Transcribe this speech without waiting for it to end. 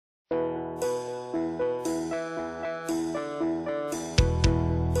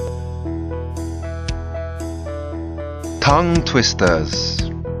Tongue twisters.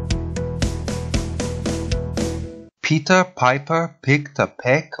 Peter Piper picked a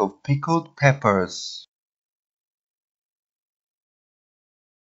peck of pickled peppers.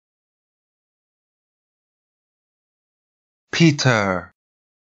 Peter.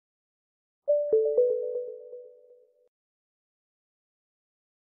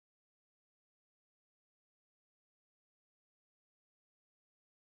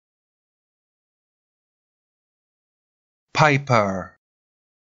 Piper.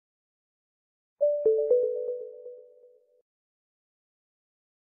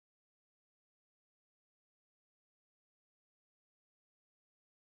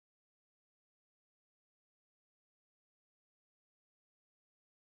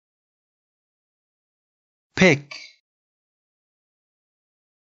 Pick.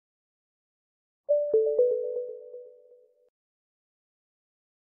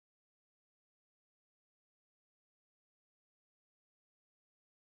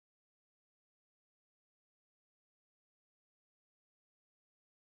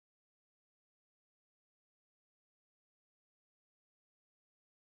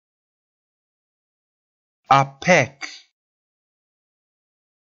 A peck.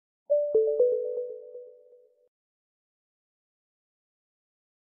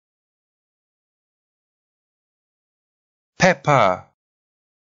 Pepper.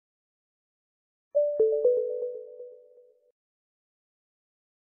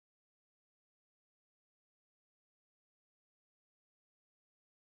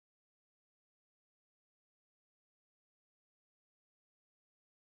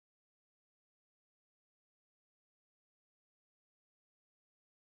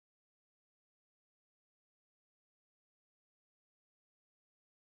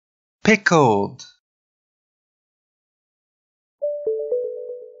 Pickled.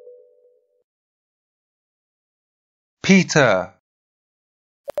 Peter.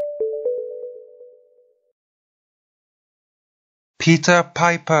 Peter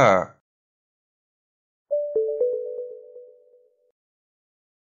Piper.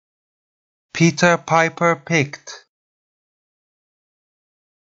 Peter Piper picked.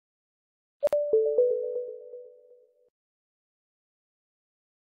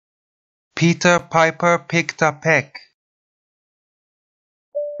 Peter Piper picked a peck.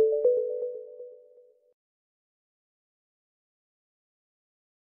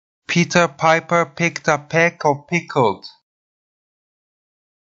 Peter Piper picked a peck of pickled.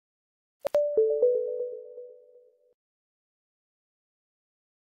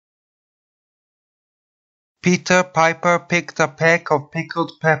 Peter Piper picked a peck of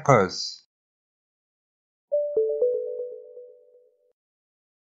pickled peppers.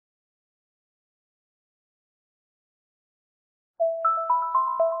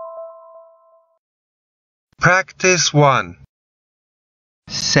 Practice 1.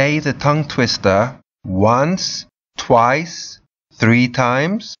 Say the tongue twister once, twice, 3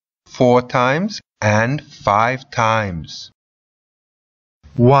 times, 4 times, and 5 times.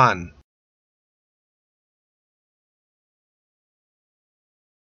 1.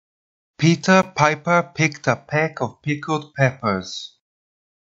 Peter Piper picked a peck of pickled peppers.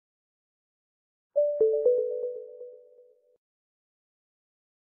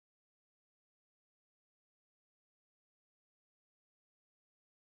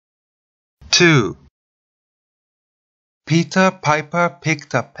 2. Peter Piper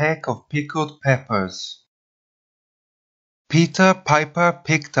picked a peck of pickled peppers. Peter Piper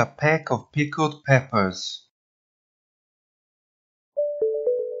picked a peck of pickled peppers.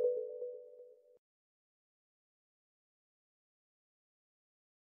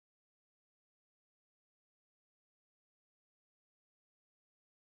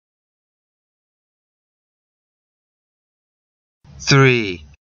 3.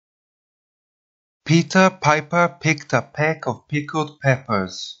 Peter Piper picked a peck of pickled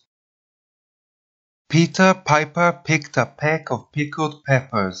peppers. Peter Piper picked a peck of pickled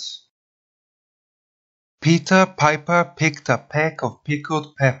peppers. Peter Piper picked a peck of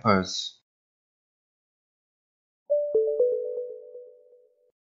pickled peppers.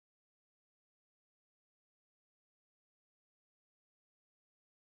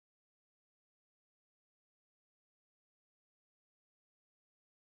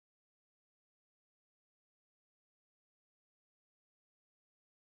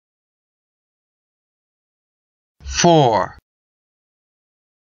 4.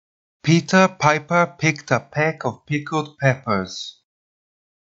 Peter Piper picked a peck of pickled peppers.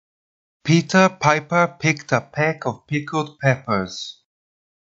 Peter Piper picked a peck of pickled peppers.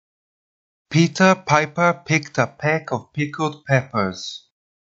 Peter Piper picked a peck of pickled peppers.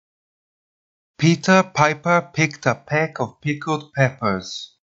 Peter Piper picked a peck of pickled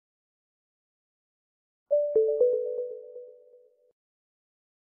peppers.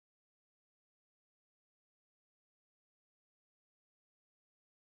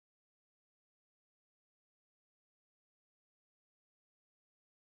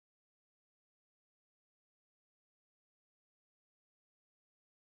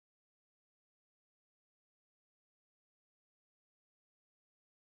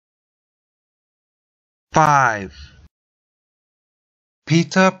 Five.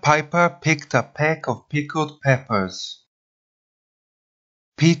 Peter Piper picked a peck of pickled peppers.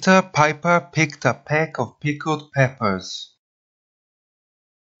 Peter Piper picked a peck of pickled peppers.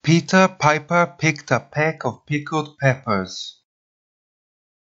 Peter Piper picked a peck of pickled peppers.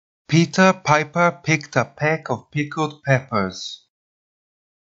 Peter Piper picked a peck of pickled peppers.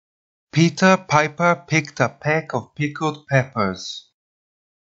 Peter Piper picked a peck of pickled peppers.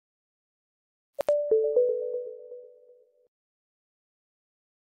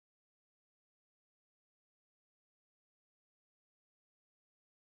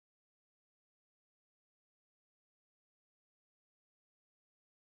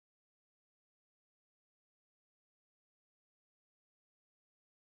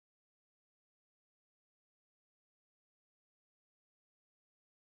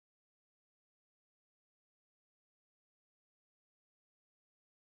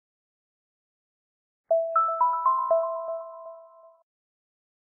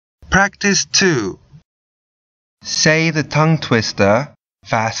 Practice 2. Say the tongue twister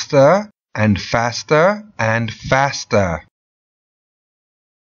faster and faster and faster.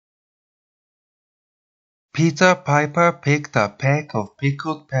 Peter Piper picked a peck of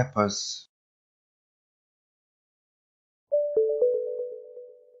pickled peppers.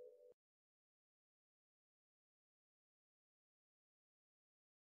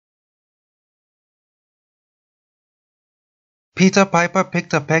 Peter Piper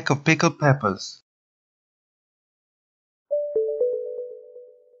picked a peck of pickled peppers.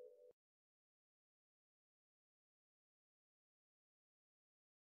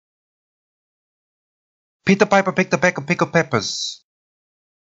 Peter Piper picked a peck of pickled peppers.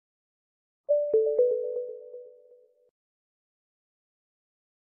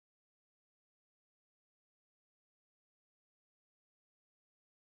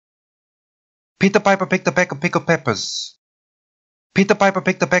 Peter Piper picked a peck of pickled peppers. Peter Piper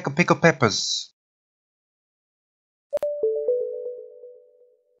picked a peck of pickled peppers.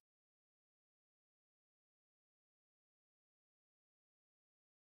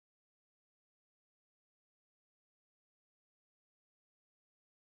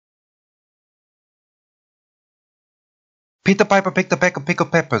 Peter Piper picked a peck of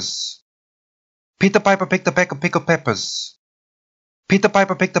pickled peppers. Peter Piper picked a peck of pickled peppers. Peter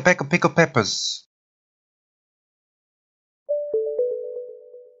Piper picked a peck of pickled peppers.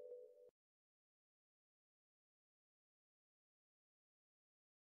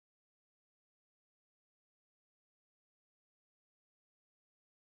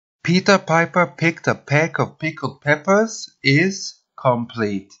 Peter Piper picked a peck of pickled peppers is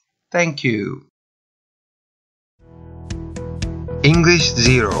complete. Thank you. English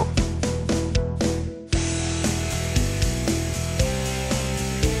 0.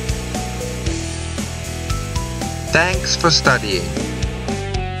 Thanks for studying.